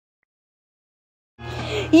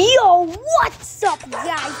Yo, what's up,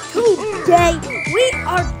 guys? Today we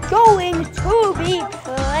are going to be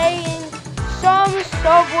playing some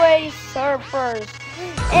Subway Surfers,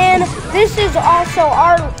 and this is also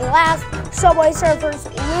our last Subway Surfers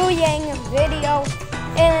Louyang video.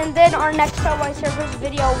 And then our next Subway Surfers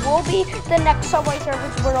video will be the next Subway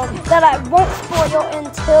Surfers world that I won't spoil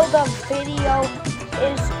until the video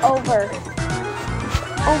is over.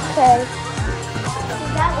 Okay.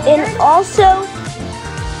 And also,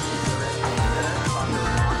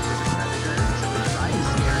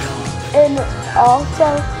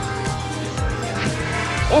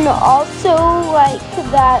 like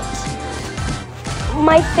that,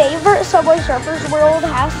 my favorite Subway Surfers world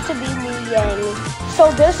has to be Louyang.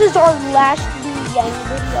 So this is our last Louyang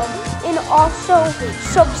video. And also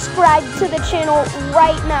subscribe to the channel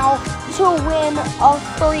right now to win a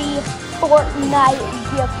free Fortnite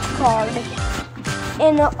gift card.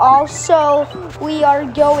 And also we are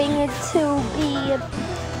going to be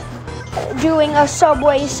doing a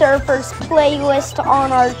Subway Surfers playlist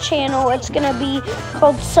on our channel. It's gonna be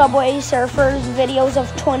called Subway Surfers Videos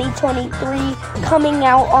of 2023, coming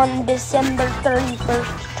out on December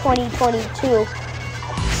 31st, 2022.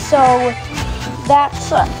 So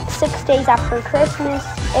that's 6 days after Christmas,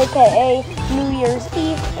 aka New Year's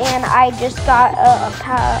Eve, and I just got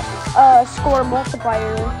a score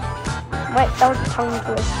multiplier. Wait, that was a tongue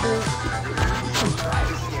twister.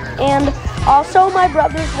 And also, my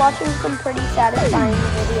brother's watching some pretty satisfying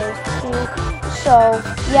videos too. So,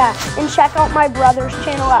 yeah. And check out my brother's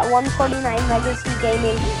channel at 149 Legacy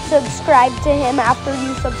Gaming. Subscribe to him after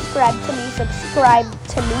you subscribe to me. Subscribe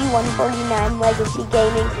to me, 149 Legacy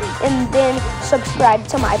Gaming. And then subscribe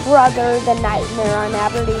to my brother, The Nightmare on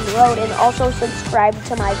Aberdeen Road. And also subscribe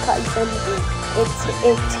to my cousin.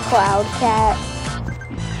 It's Cloudcat.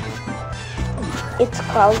 It's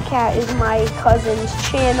Cloudcat is my cousin's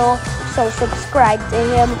channel. So subscribe to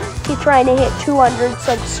him. He's trying to hit 200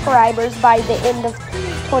 subscribers by the end of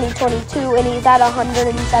 2022, and he's at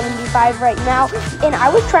 175 right now. And I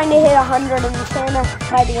was trying to hit 110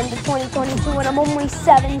 by the end of 2022, and I'm only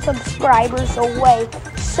 7 subscribers away.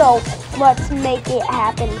 So let's make it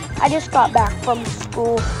happen. I just got back from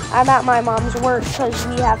school. I'm at my mom's work because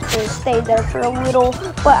we have to stay there for a little,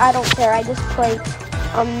 but I don't care. I just play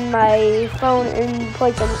on my phone and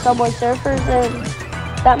play some Subway Surfers, and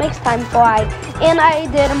that makes time fly. And I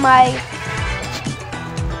did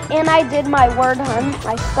my word hunt.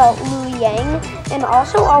 I spelled Louyang. And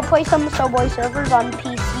also I'll play some Subway Surfers on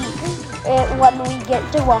PC when we get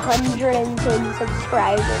to 110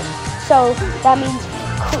 subscribers. So that means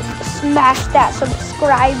smash that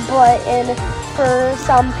subscribe button for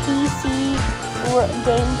some PC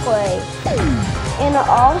gameplay. And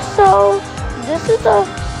also,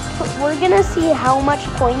 we're gonna see how much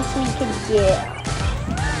points we can get.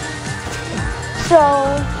 So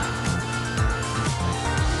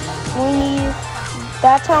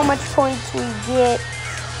that's how much points we get,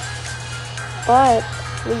 but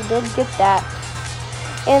we did get that.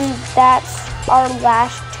 And that's our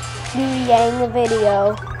last Louyang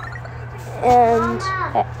video.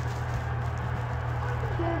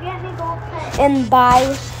 And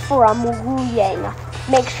bye from Louyang.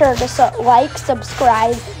 Make sure to like,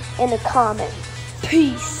 subscribe, and comment.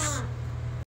 Peace.